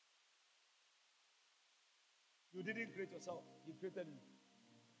 You didn't create yourself, He created you.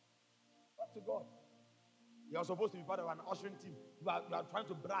 Talk to God. You are supposed to be part of an ushering team. You are trying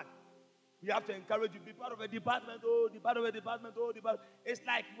to brag. We have to encourage you. Be part of a department. Be part of a department. It's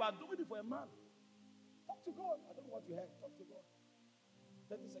like you are doing it for a man. Talk to God. I don't know what you heard. Talk to God.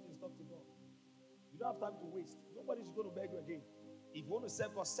 30 seconds, talk to God. You don't have time to waste. Nobody's going to beg you again. If you want to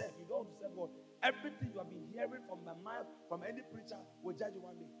serve God, serve. You don't want to serve God. Everything you have been hearing from the mouth, from any preacher, will judge you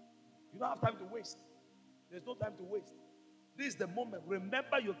one day. You don't have time to waste. There's no time to waste. This is the moment.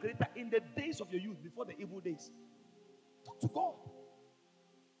 Remember your Creator in the days of your youth, before the evil days. Talk to God.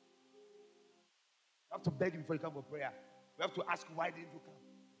 You have to beg Him before you come for prayer. We have to ask, why didn't you come?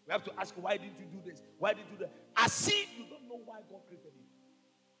 We have to ask, why didn't you do this? Why didn't you do that? As if you don't know why God created you.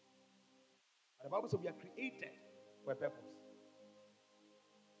 But the Bible says we are created for a purpose.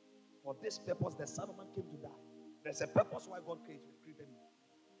 For this purpose, the Son of Man came to die. There's a purpose why God created you.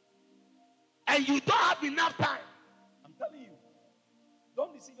 And you don't have enough time. I'm telling you.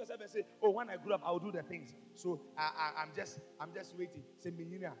 Don't deceive yourself and say, oh, when I grow up, I'll do the things. So I'm just waiting. Say,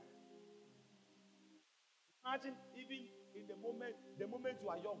 Imagine even in the moment you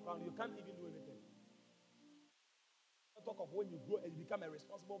are young, you can't even do anything. Talk of when you grow and you become a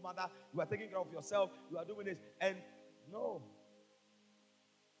responsible mother, you are taking care of yourself, you are doing this, and no.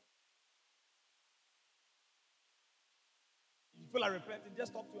 You feel like repenting,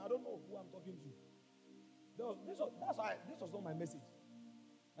 just talk to you. I don't know who I'm talking to. This was not my message.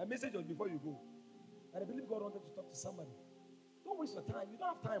 My message was before you go. And I believe God wanted to talk to somebody. Don't waste your time. You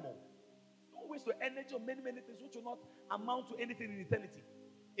don't have time. Don't waste your energy on many things which will not amount to anything in eternity.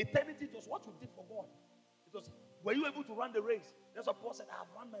 Eternity was what you did for God. It was, were you able to run the race? That's what Paul said, I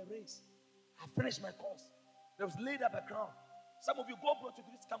have run my race. I have finished my course. There was laid up a crown. Some of you, God brought you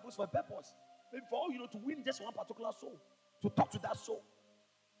to this campus for a purpose. Maybe for all you know, to win just one particular soul. To talk to that soul.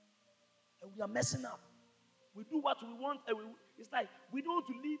 And we are messing up. We do what we want, and it's like we don't want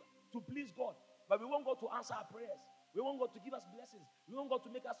to live to please God, but we want God to answer our prayers. We want God to give us blessings. We want God to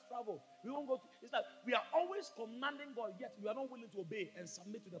make us travel. We want God to, it's like we are always commanding God, yet we are not willing to obey and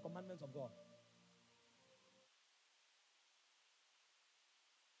submit to the commandments of God.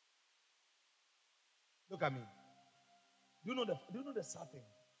 Look at me. Do you know the sad thing?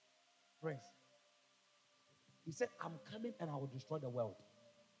 Friends, he said, I'm coming and I will destroy the world.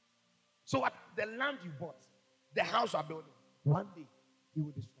 So what? The land you bought, the house you are building, one day he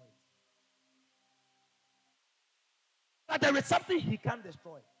will destroy it. But there is something he can't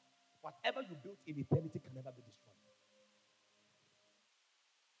destroy. Whatever you built in eternity can never be destroyed.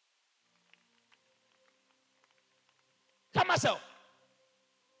 Come myself.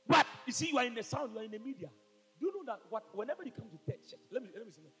 But you see, you are in the sound, you are in the media. Do you know that whenever you come to church, let me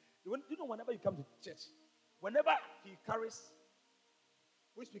say that. Do you know whenever you come to church, whenever he carries,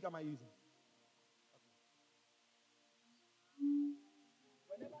 which speaker am I using?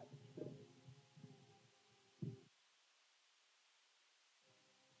 Whenever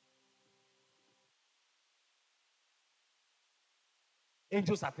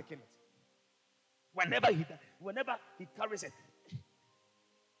angels are taking it. Whenever he carries it.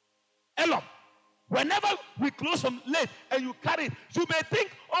 Elom, whenever we close from late and you carry it, you may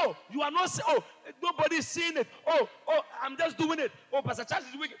think, oh, you are not, nobody's seeing it. Oh, I'm just doing it. Oh, Pastor Charles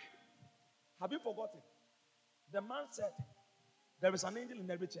is wicked. Have you forgotten? The man said, there is an angel in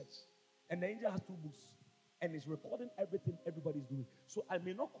every church, and the angel has 2 books, and it's recording everything everybody's doing. So I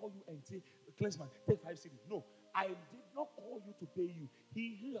may not call you and say, Klinsmann, take 5 CDs. No, I did not call you to pay you.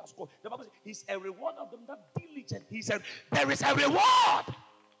 He has called. The Bible says, he's a reward of them that diligent. He said, there is a reward.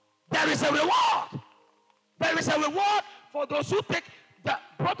 There is a reward. There is a reward for those who take the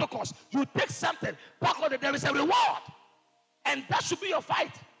protocols. You take something, back on it, there is a reward. And that should be your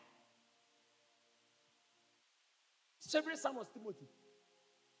fight. Favorite son was Timothy.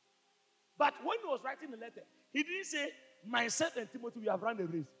 But when he was writing the letter, he didn't say, myself and Timothy, we have run the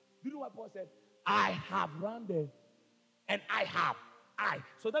race. Do you know what Paul said? I have run the, and I have.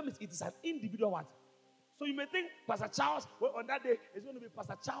 So that means it is an individual what? So you may think Pastor Charles, well, on that day, it's going to be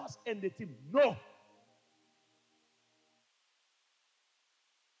Pastor Charles and the team. No.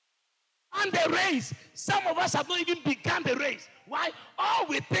 And the race. Some of us have not even begun the race. Why? All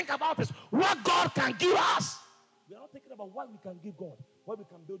we think about is what God can give us. We are not thinking about what we can give God, what we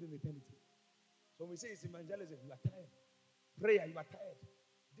can build in eternity. So when we say it's evangelism, you are tired. Prayer, you are tired.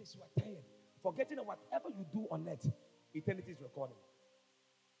 This, you are tired. Forgetting that whatever you do on earth, eternity is recording.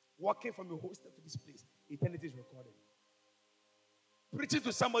 Walking from your hostel to this place, eternity is recording. Preaching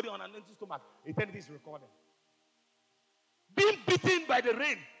to somebody on an empty stomach, eternity is recording. Being beaten by the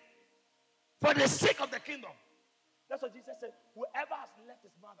rain for the sake of the kingdom. That's what Jesus said. Whoever has left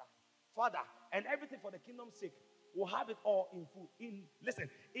his mother, father, and everything for the kingdom's sake will have it all in full. Listen,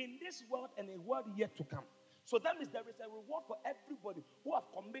 in this world and a world yet to come. So that means there is a reward for everybody who have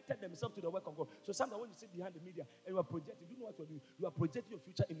committed themselves to the work of God. So sometimes when you sit behind the media and you are projecting, you know what you're doing? You are projecting your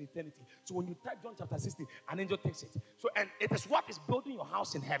future in eternity. So when you type John chapter 16, an angel takes it. So, and it is what is building your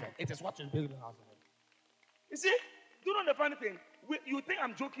house in heaven. It is what is building your house in heaven. You see, do you know the funny thing? You think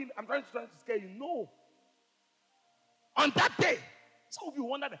I'm joking? I'm trying to scare you. No. On that day, some of you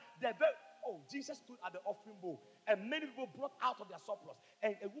wonder that Jesus stood at the offering bowl, and many people brought out of their surplus,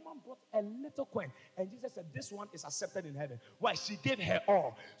 and a woman brought a little coin, and Jesus said, this one is accepted in heaven. Why? She gave her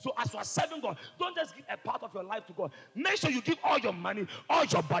all. So as you are serving God, don't just give a part of your life to God. Make sure you give all your money, all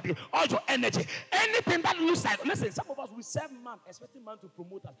your body, all your energy, anything that looks like. Listen, some of us, we serve man, expecting man to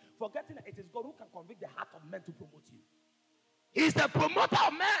promote us, forgetting that it is God who can convict the heart of men to promote you. He's the promoter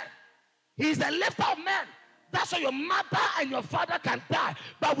of man. He is the lifter of men. That's why your mother and your father can die.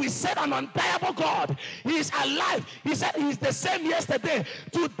 But we serve an undeniable God. He is alive. He said he is the same yesterday,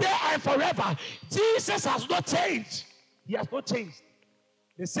 today, and forever. Jesus has not changed. He has not changed.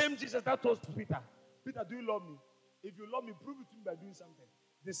 The same Jesus that told Peter, Peter, do you love me? If you love me, prove it to me by doing something.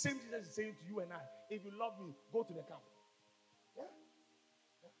 The same Jesus is saying to you and I, if you love me, go to the camp. Yeah?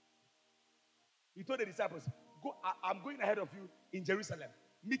 Yeah. He told the disciples, go. I'm going ahead of you in Jerusalem.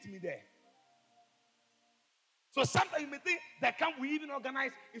 Meet me there. So sometimes you may think the camp we even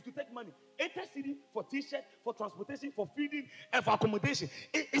organize is to take money. 80 cedi for t-shirt, for transportation, for feeding, and for accommodation.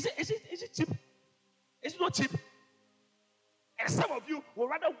 Is it cheap? It's not cheap. And some of you will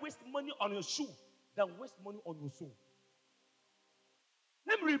rather waste money on your shoe than waste money on your soul.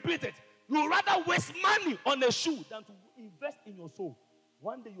 Let me repeat it. You will rather waste money on a shoe than to invest in your soul.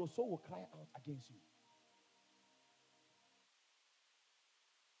 One day your soul will cry out against you.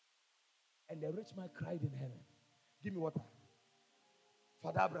 And the rich man cried in heaven. Give me water.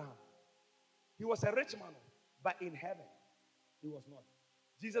 Father Abraham. He was a rich man, but in heaven, he was not.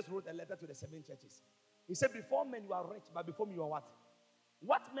 Jesus wrote a letter to the 7 churches. He said, before men you are rich, but before me you are what?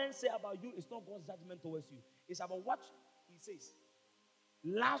 What men say about you is not God's judgment towards you. It's about what he says.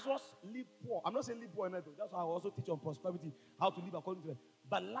 Lazarus lived poor. I'm not saying live poor on earth. That's why I also teach on prosperity, how to live according to it.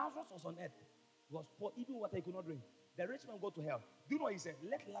 But Lazarus was on earth. He was poor, even water he could not drink. The rich man go to hell. Do you know what he said?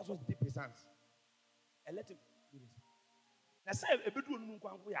 Let Lazarus dip his hands. And let him do this. Now say a bit of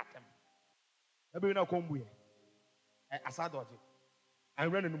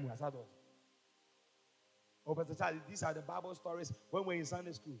and run in these are the Bible stories when we're in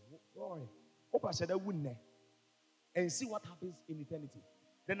Sunday school. Hope I said I wouldn't. And see what happens in eternity.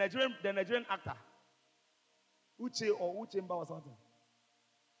 The Nigerian actor, Uche or Uchemba or something,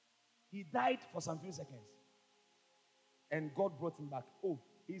 he died for some few seconds. And God brought him back. Oh,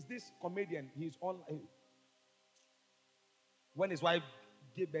 he's this comedian. He's all. When his wife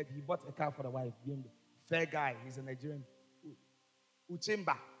gave birth, he bought a car for the wife. Fair guy. He's a Nigerian.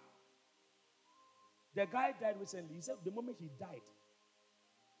 Uchemba. The guy died recently. He said the moment he died,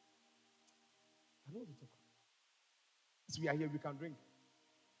 I don't want to talk. As we are here, we can drink.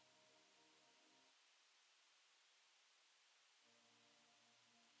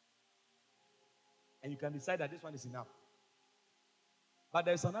 And you can decide that this one is enough. But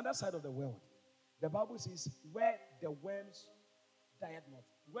there's another side of the world. The Bible says, where the worms died not.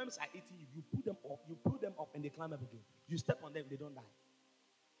 Worms are eating you. You pull them up and they climb up again. You step on them, they don't die.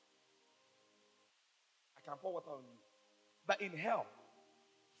 I can pour water on you. But in hell,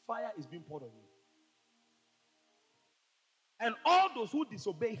 fire is being poured on you. And all those who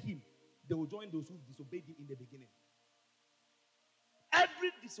disobey him, they will join those who disobeyed him in the beginning.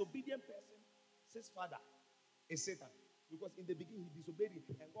 Every disobedient person says father is Satan. Because in the beginning he disobeyed him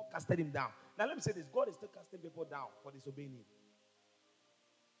and God casted him down. Now let me say this. God is still casting people down for disobeying him.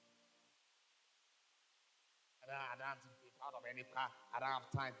 I don't have to be proud of any car. I don't have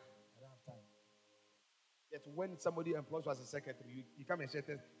time. Yet when somebody employs you as a secretary, you come and say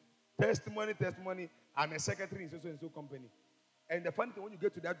testimony. I'm a secretary in so company. And the funny thing, when you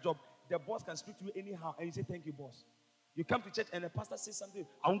get to that job, the boss can speak to you anyhow, and you say, thank you, boss. You come to church, and the pastor says something,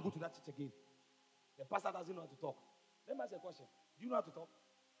 I won't go to that church again. The pastor doesn't know how to talk. Let me ask you a question. Do you know how to talk?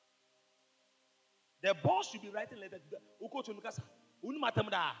 The boss should be writing letters to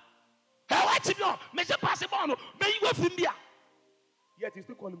yet you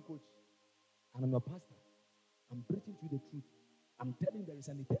still call him coach. And I'm your pastor. I'm preaching to you the truth. I'm telling you there is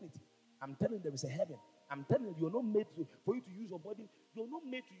an eternity. I'm telling you there is a heaven. I'm telling you, you're not made for you to use your body. You're not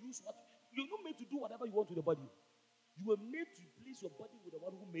made to use what? You're not made to do whatever you want with the body. You were made to please your body with the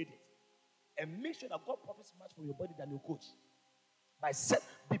one who made it. And make sure that God profits much from your body than your coach.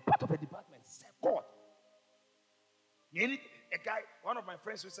 Be part of a department. Serve God. A guy, one of my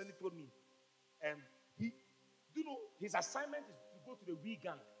friends recently told me, his assignment is to go to the wee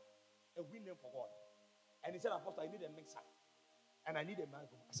gang and win them for God. And he said, Apostle, I need a mixer. And I need a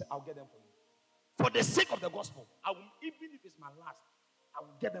microphone. I said, I'll get them for you. For the sake of the gospel, even if it's my last, I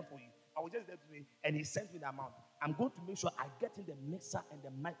will get them for you. I will just get to me, and he sent me the amount. I'm going to make sure I get him the mixer and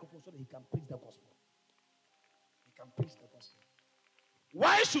the microphone so that he can preach the gospel. He can preach the gospel.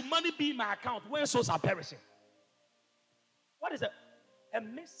 Why should money be in my account when souls are perishing? What is it? A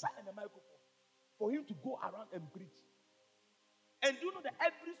mixer and a microphone for him to go around and preach. And do you know that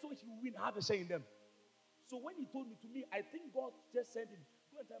every soul he will win have a say in them? So when he told me, I think God just sent him.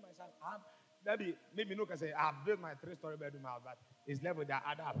 Go and tell my son, maybe no can say, I've built my 3-story bedroom house, but it's left with the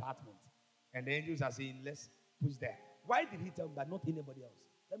other apartment. And the angels are saying, let's push there. Why did he tell me that, not anybody else?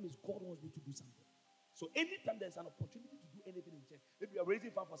 That means God wants me to do something. So anytime there's an opportunity to do anything in church, maybe you are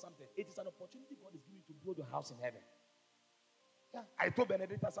raising funds for something. It is an opportunity God is giving you to build your house in heaven. Yeah, I told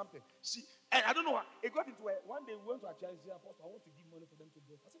Benedicta something. And I don't know, it got into it. One day we went to a church and said, Apostle, I want to give money for them to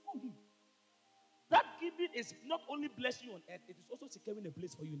build. I said, go give. That giving is not only blessing you on earth, it is also securing a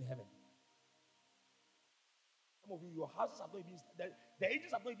place for you in heaven. Some of you, your houses have not even started. The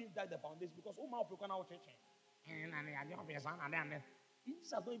angels have not even started the foundation because all my people now church. Angels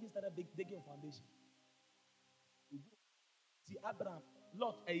have not even started digging a foundation. See, Abraham,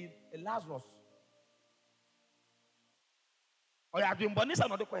 Lot, Lazarus. Or you have been born inside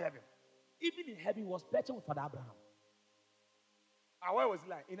another heaven. Even in heaven, he was pledging with Father Abraham. And where was he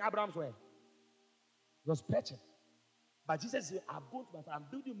like? In Abraham's way. He was pledging. But Jesus said, I'm going to my father.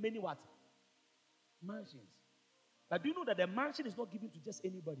 I'm building many what? Mansions. But do you know that the mansion is not given to just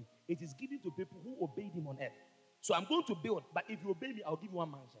anybody? It is given to people who obeyed him on earth. So I'm going to build, but if you obey me, I'll give you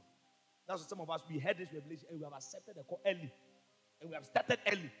one mansion. That's what some of us, we heard this revelation and we have accepted the call early. And we have started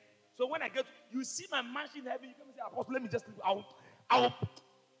early. So when I get, you see my mansion in heaven, you come and say, Apostle, let me just, I'll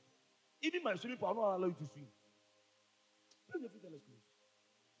even my swimming pool, I'll not allow you to swim. Bring your feet and let's close.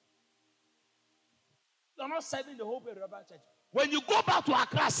 You're not serving the whole Revival Church. When you go back to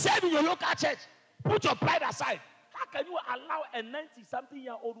Accra, serve in your local church. Put your pride aside. How can you allow a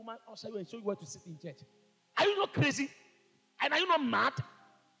 90-something-year-old woman usher you and show you where to sit in church? Are you not crazy? And are you not mad?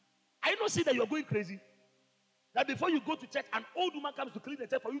 Are you not seeing that you're going crazy? That before you go to church, an old woman comes to clean the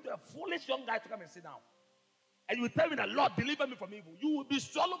church for you to a foolish young guy to come and sit down. And you will tell me that, Lord, deliver me from evil. You will be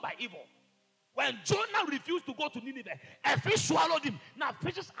swallowed by evil. When Jonah refused to go to Nineveh, a fish swallowed him. Now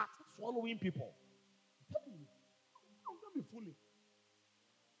fishes are swallowing people. Tell me, don't be fooling.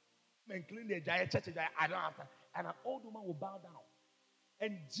 Man, clean the giant church, I don't have to. And an old woman will bow down.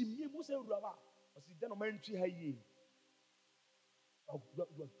 And Jimmy Musa Rava, you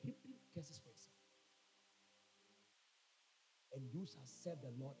are keeping curses for yourself. And you shall serve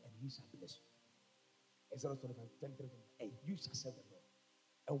the Lord, and he shall bless you. Exodus 25, 10, hey, you shall serve the Lord.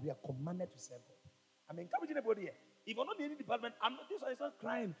 And we are commanded to serve God. I'm encouraging everybody here. If you're not in any department, this one is not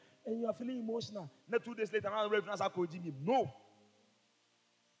crying, and you are feeling emotional. Not 2 days later, I'm ready to call Jimmy. No.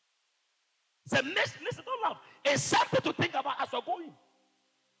 Say, listen, don't laugh. It's something to think about as you're going.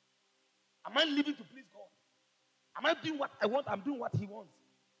 Am I living to please God? Am I doing what I want? I'm doing what he wants.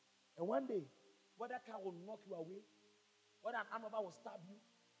 And one day, whether car will knock you away, whether an arm robber will stab you,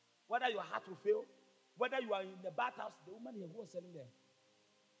 whether your heart will fail, whether you are in the bathhouse, the woman here who was selling there,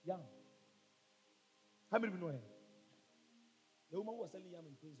 yam. How many of you know her? The woman who was selling yam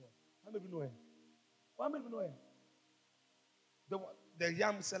in Queen's Hall. How many of you know her? How many of you know her? The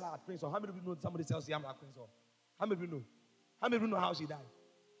yam seller at Queen's Hall. How many of you know somebody sells yam at Queen's Hall? How many of you know? How many of you know how she died?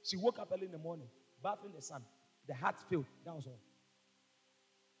 She woke up early in the morning, bathed in the sun. The heart failed. That was all.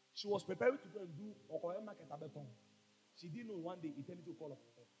 She was preparing to go and do Okoye market abeton. She didn't know one day eternity will call up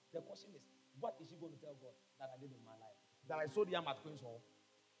her. The question is, what is she going to tell God that I did in my life? That I sold yam at Queen's Hall?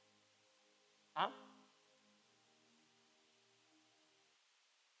 Huh?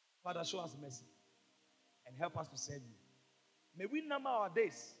 Father, show us mercy and help us to serve you. May we number our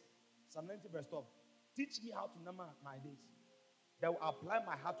days. Psalm 90 verse 12. Teach me how to number my days. That will apply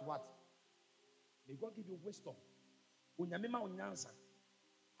my heart to what? May God give you wisdom. Close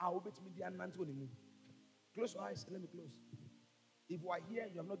your eyes. Let me close. If you are here,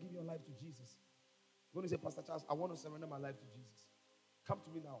 you have not given your life to Jesus. You're going to say, Pastor Charles, I want to surrender my life to Jesus. Come to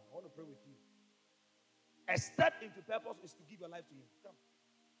me now. I want to pray with you. A step into purpose is to give your life to him. Come.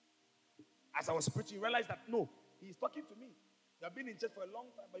 As I was preaching, you realize that, no, he is talking to me. You have been in church for a long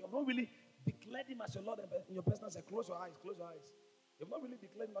time, but you have not really declared him as your Lord and your personal Savior. Close your eyes. Close your eyes. You have not really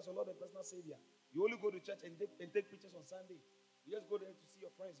declared him as your Lord and personal Savior. You only go to church and take pictures on Sunday. You just go there to see your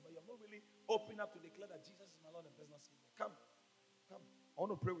friends, but you have not really opened up to declare that Jesus is my Lord and personal Savior. Come. Come. I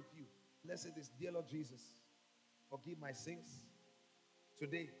want to pray with you. Let's say this. Dear Lord Jesus, forgive my sins.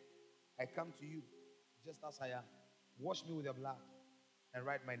 Today, I come to you just as I am. Wash me with your blood and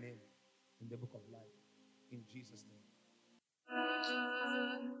write my name in the book of life. In Jesus' name.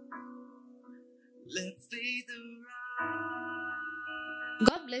 Let faith arise.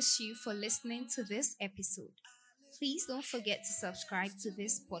 God bless you for listening to this episode. Please don't forget to subscribe to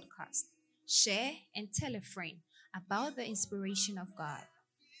this podcast, share, and tell a friend about the inspiration of God.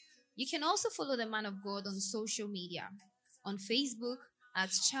 You can also follow the man of God on social media, on Facebook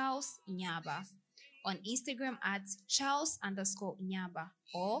at Charles Inyaba, on Instagram at Charles_Inyaba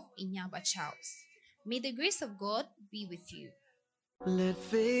or Inyaba Charles. May the grace of God be with you. Let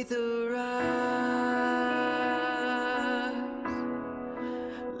faith arise.